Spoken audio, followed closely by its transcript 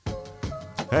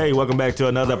Hey, welcome back to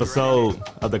another episode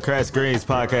of the Crash Greens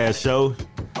Podcast Show.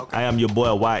 I am your boy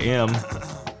YM.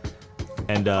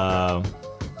 And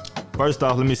first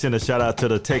off, let me send a shout out to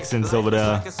the Texans over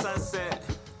there.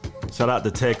 Shout out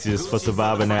to Texas for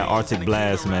surviving that Arctic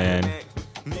blast, man.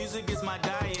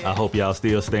 I hope y'all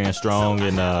still staying strong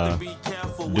and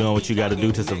doing what you got to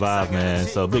do to survive, man.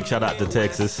 So big shout out to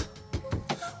Texas.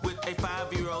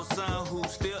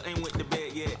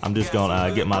 I'm just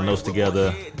gonna get my notes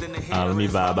together. Let me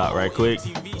vibe out right quick.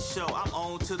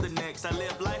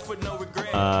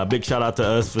 Big shout out to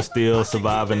us for still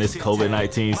surviving this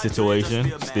COVID-19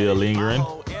 situation, still lingering.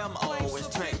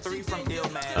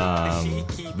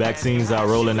 Vaccines are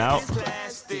rolling out.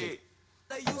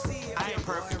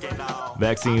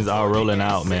 Vaccines are rolling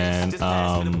out, man.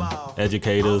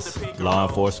 Educators, law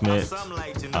enforcement,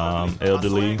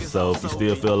 elderly. So if you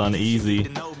still feel uneasy,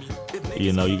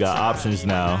 you know, you got options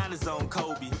now.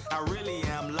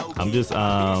 I'm just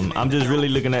really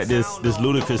looking at this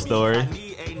Ludacris story.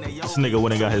 This nigga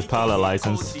went and got his pilot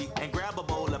license. This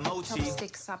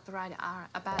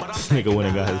nigga went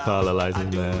and got his pilot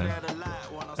license, man.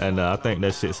 And I think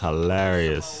that shit's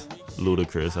hilarious,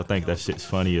 Ludacris. I think that shit's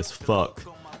funny as fuck,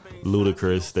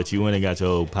 Ludacris, that you went and got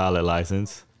your pilot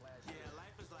license.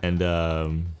 And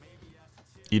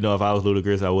you know, if I was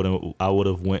Ludacris, I would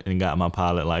have went and got my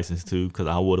pilot license too, because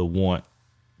I would have want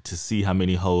to see how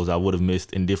many holes I would have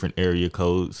missed in different area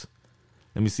codes.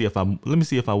 Let me see if I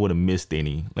would have missed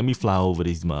any. Let me fly over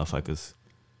these motherfuckers.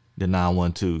 The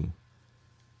 912.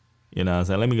 You know what I'm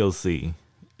saying? Let me go see.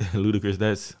 Ludacris,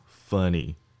 that's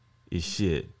funny as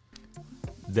shit.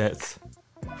 That's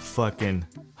fucking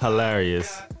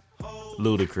hilarious,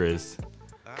 Ludacris,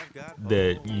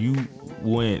 that you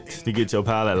went to get your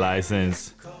pilot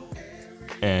license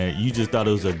and you just thought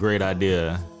it was a great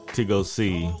idea to go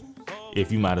see if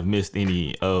you might have missed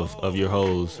any of your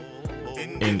hoes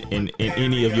in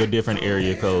any of your different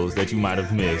area codes that you might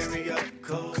have missed.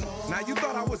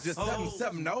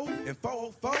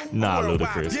 Nah,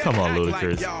 Ludacris. Come on,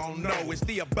 Ludacris.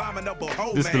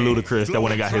 This the Ludacris that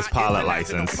went and got his pilot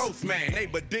license. This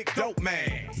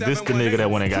the nigga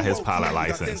that went and got his pilot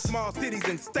license.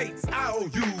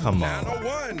 Come on.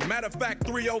 Matter of fact,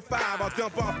 305, I'll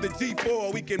jump off the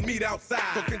G4. We can meet outside.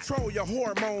 So control your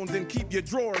hormones and keep your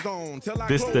drawers on.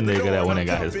 This the nigga that went and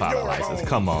got his pilot license.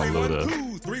 Come on, Luda.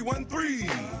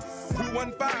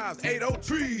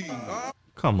 313-215-803.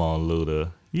 Come on,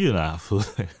 Luda. You're not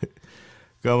fooling.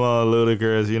 Come on,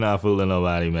 Ludacris. You're not fooling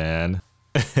nobody, man.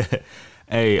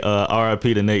 Hey, RIP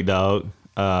to Nate Dogg.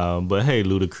 But hey,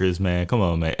 Ludacris, man. Come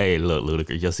on, man. Hey, look,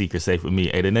 Ludacris, your secret's safe with me.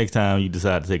 Hey, the next time you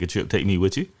decide to take a trip, take me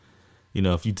with you. You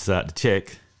know, if you decide to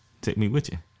check, take me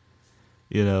with you.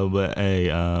 You know, but hey,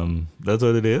 that's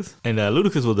what it is. And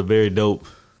Ludacris was a very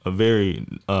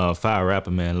fire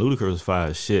rapper, man. Ludacris was fire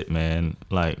as shit, man.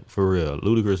 Like, for real.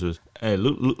 Ludacris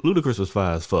was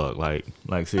fire as fuck. Like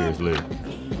seriously.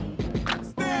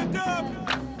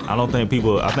 I think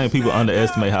people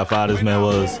underestimate how fire this man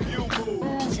was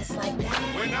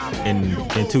in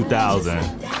 2000.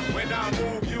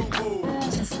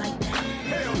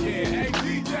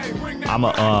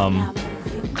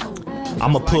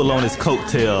 I'ma pull on his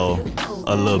coattail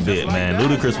a little bit, man.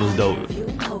 Ludacris was dope.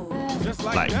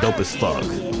 Like, dope as fuck.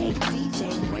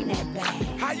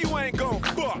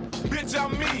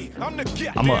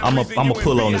 I'ma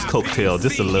pull on his coattail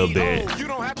just a little bit.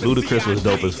 Ludacris was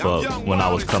dope as fuck when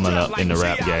I was coming up in the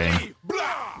rap game.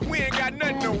 We ain't got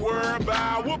nothing to worry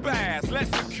about. Whoop ass,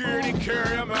 let security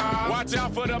carry 'em out. Watch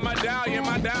out for the medallion,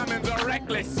 my diamonds are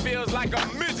reckless. Feels like a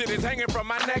midget is hanging from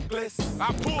my necklace.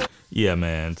 I pull. Yeah,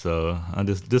 man. So I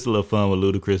just a little fun with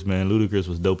Ludacris, man. Ludacris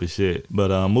was dope as shit.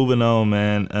 But moving on,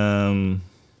 man.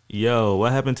 Yo,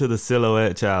 what happened to the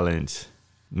silhouette challenge?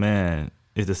 Man,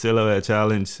 is the silhouette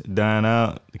challenge dying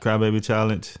out? The Crybaby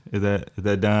challenge, is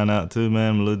that dying out too,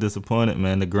 man? I'm a little disappointed,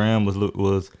 man. The gram was a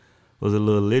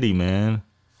little litty, man.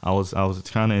 I was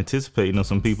kind of anticipating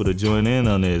some people to join in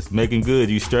on this. Megan Good,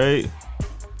 you straight?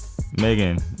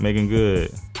 Megan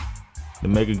Good. The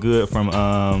Megan Good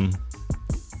from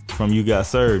You Got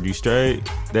Served, you straight?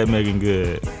 That Megan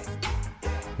Good.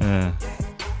 Yeah.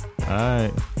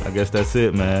 Alright, I guess that's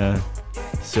it, man.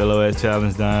 Silhouette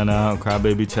challenge dying out,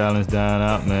 Crybaby challenge dying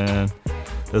out, man.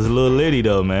 There's a little litty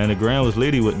though, man. The gram was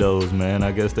litty with those, man.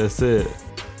 I guess that's it.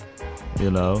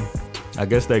 You know, I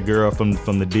guess that girl from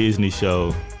the Disney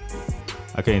show,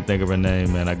 I can't think of her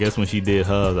name, man. I guess when she did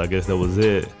hers, I guess that was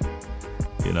it.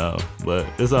 You know, but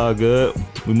it's all good.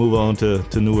 We move on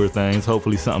to newer things.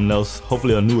 Hopefully something else.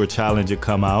 Hopefully a newer challenge will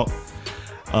come out.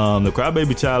 The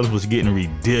Crybaby challenge was getting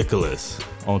ridiculous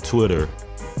on Twitter.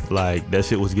 Like, that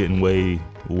shit was getting way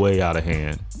out of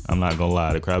hand. I'm not gonna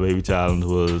lie. The Crybaby Challenge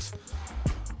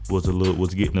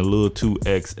was getting a little too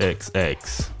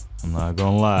XXX. I'm not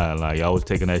gonna lie. Like, y'all was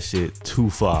taking that shit too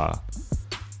far.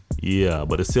 Yeah,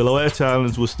 but the Silhouette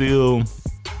Challenge was still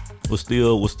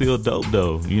dope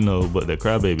though, you know. But the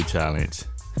Crybaby Challenge,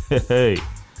 hey,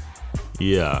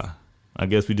 yeah. I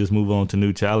guess we just move on to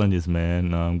new challenges,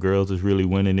 man. Girls is really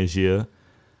winning this year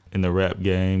in the rap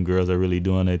game. Girls are really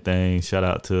doing their thing. Shout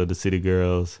out to the City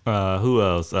Girls. Who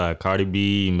else? Cardi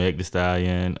B, Meg Thee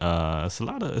Stallion. It's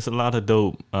a lot of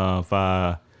dope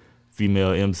 5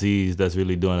 female MCs that's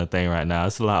really doing a thing right now.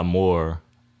 It's a lot more.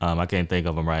 I can't think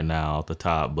of them right now off the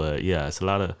top, but yeah, it's a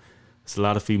lot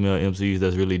of female MCs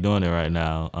that's really doing it right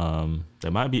now.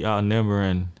 They might be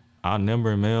outnumbering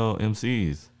male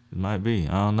MCs. It might be.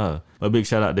 I don't know. A big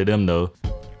shout out to them though.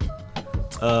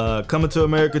 Coming to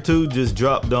America 2 just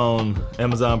dropped on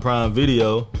Amazon Prime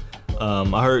Video.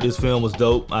 I heard this film was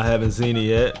dope. I haven't seen it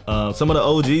yet. Some of the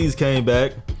OGs came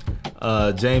back.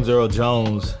 James Earl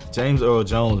Jones,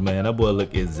 man, that boy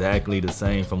look exactly the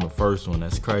same from the first one.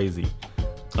 That's crazy.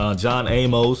 John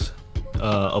Amos,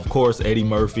 of course, Eddie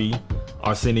Murphy,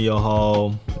 Arsenio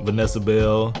Hall, Vanessa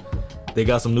Bell. They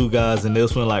got some new guys in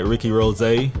this one like Ricky Rose.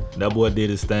 That boy did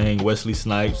his thing. Wesley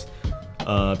Snipes.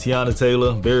 Tiana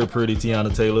Taylor, very pretty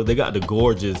Tiana Taylor. They got the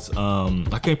gorgeous,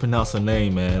 I can't pronounce her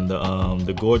name, man.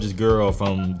 The gorgeous girl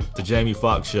from the Jamie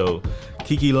Foxx show.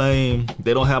 Kiki Lane.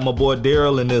 They don't have my boy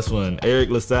Daryl in this one. Eric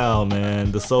LaSalle,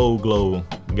 man, the Soul Glow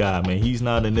guy, man. He's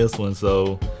not in this one,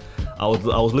 so I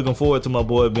was looking forward to my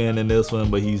boy being in this one,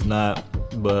 but he's not.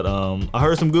 But I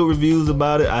heard some good reviews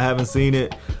about it. I haven't seen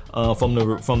it. From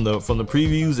the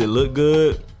previews, it looked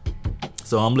good.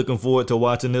 So I'm looking forward to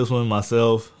watching this one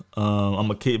myself. I'm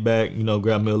gonna kick back, you know,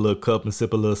 grab me a little cup and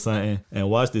sip a little something and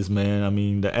watch this, man. I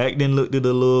mean, the acting looked a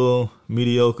little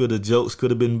mediocre. The jokes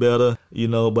could have been better, you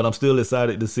know, but I'm still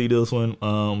excited to see this one,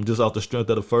 just off the strength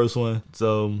of the first one.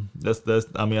 So that's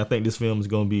I mean, I think this film is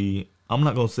gonna be, I'm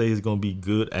not gonna say it's gonna be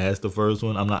good as the first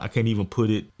one. I can't even put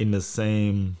it in the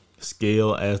same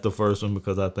scale as the first one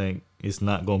because I think it's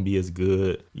not gonna be as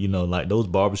good, you know, like those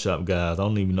barbershop guys. I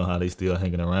don't even know how they still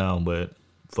hanging around, but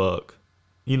fuck.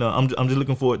 You know, I'm just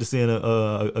looking forward to seeing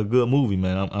a good movie,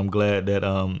 man. I'm glad that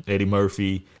Eddie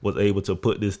Murphy was able to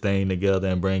put this thing together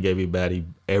and bring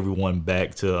everyone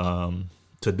back to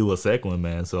do a second one,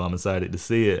 man. So I'm excited to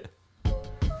see it.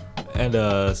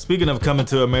 And speaking of coming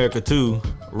to America 2,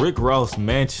 Rick Ross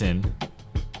mansion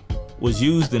was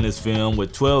used in this film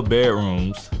with 12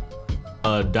 bedrooms,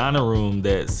 a dining room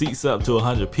that seats up to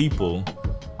 100 people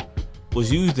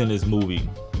was used in this movie.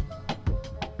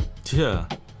 Yeah.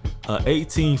 A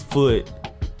 18-foot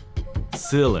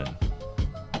ceiling.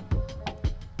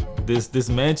 This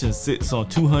mansion sits on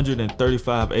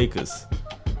 235 acres,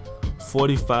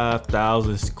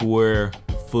 45,000 square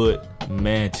foot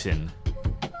mansion.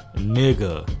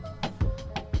 Nigga,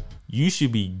 you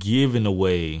should be giving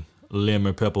away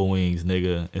lemon pepper wings,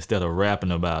 nigga, instead of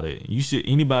rapping about it.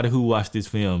 Anybody who watched this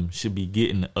film should be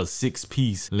getting a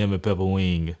 6-piece lemon pepper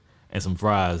wing and some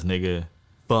fries, nigga.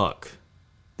 Fuck.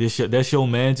 That's your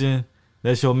mansion?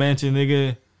 That's your mansion,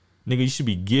 nigga? Nigga, you should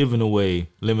be giving away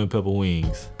lemon pepper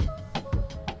wings.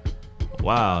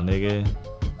 Wow, nigga.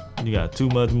 You got too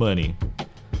much money.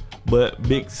 But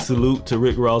big salute to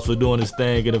Rick Ross for doing his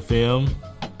thing in the film.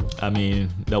 I mean,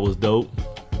 that was dope.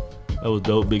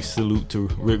 Big salute to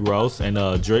Rick Ross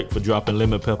and Drake for dropping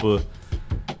lemon pepper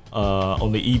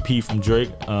on the EP from Drake.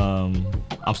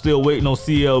 I'm still waiting on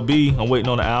CLB. I'm waiting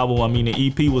on the album. I mean, the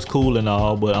EP was cool and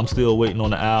all, but I'm still waiting on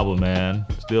the album, man.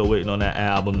 Still waiting on that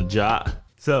album to drop.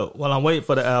 So while I'm waiting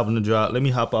for the album to drop, let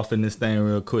me hop off in this thing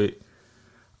real quick.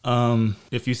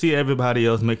 If you see everybody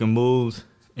else making moves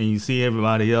and you see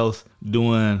everybody else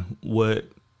doing what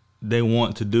they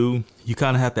want to do, you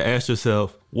kind of have to ask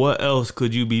yourself, what else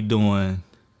could you be doing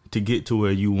to get to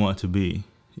where you want to be?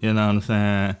 You know what I'm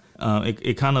saying?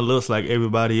 It kind of looks like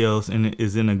everybody else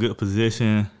is in a good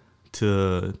position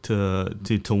to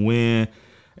win.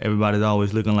 Everybody's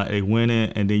always looking like they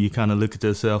winning, and then you kind of look at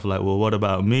yourself like, well, what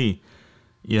about me?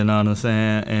 You know what I'm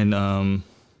saying? And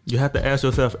you have to ask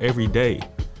yourself every day,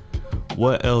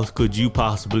 what else could you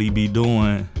possibly be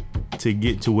doing to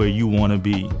get to where you want to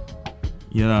be?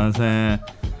 You know what I'm saying?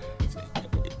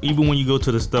 Even when you go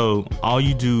to the store, all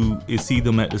you do is see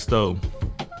them at the store.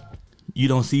 You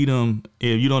don't see them,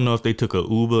 you don't know if they took a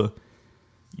Uber.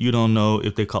 You don't know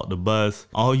if they caught the bus.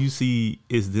 All you see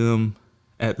is them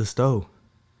at the store.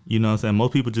 You know what I'm saying?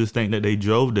 Most people just think that they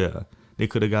drove there. They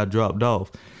could have got dropped off.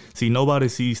 See, nobody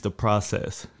sees the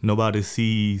process. Nobody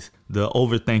sees the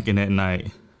overthinking at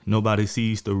night. Nobody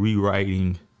sees the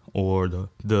rewriting or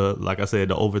the like I said,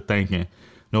 the overthinking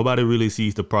Nobody really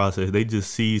sees the process. They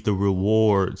just sees the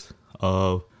rewards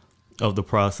of the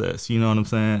process. You know what I'm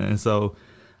saying? And so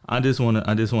I just want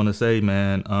to say,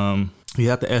 man, you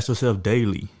have to ask yourself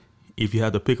daily if you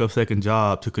have to pick up second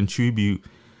job to contribute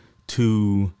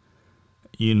to,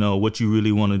 you know, what you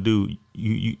really want to do.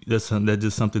 That's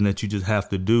just something that you just have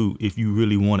to do if you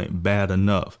really want it bad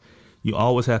enough. You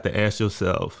always have to ask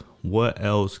yourself, what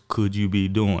else could you be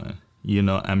doing? You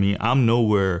know, I mean, I'm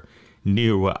nowhere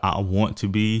near where I want to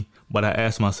be, but I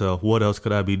ask myself, what else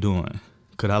could I be doing?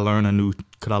 Could I learn a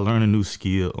new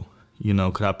skill? You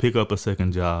know, could I pick up a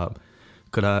second job?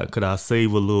 Could I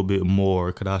save a little bit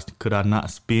more? Could I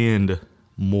not spend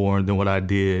more than what I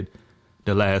did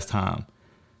the last time?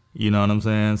 You know what I'm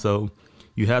saying? So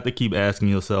you have to keep asking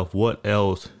yourself, what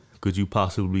else could you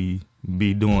possibly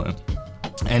be doing?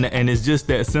 And it's just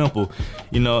that simple,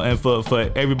 you know. And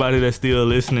for everybody that's still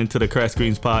listening to the Crack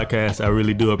Screens podcast, I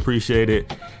really do appreciate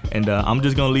it. And I'm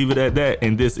just gonna leave it at that.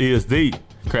 And this is the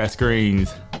Crack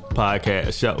Screens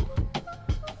podcast show.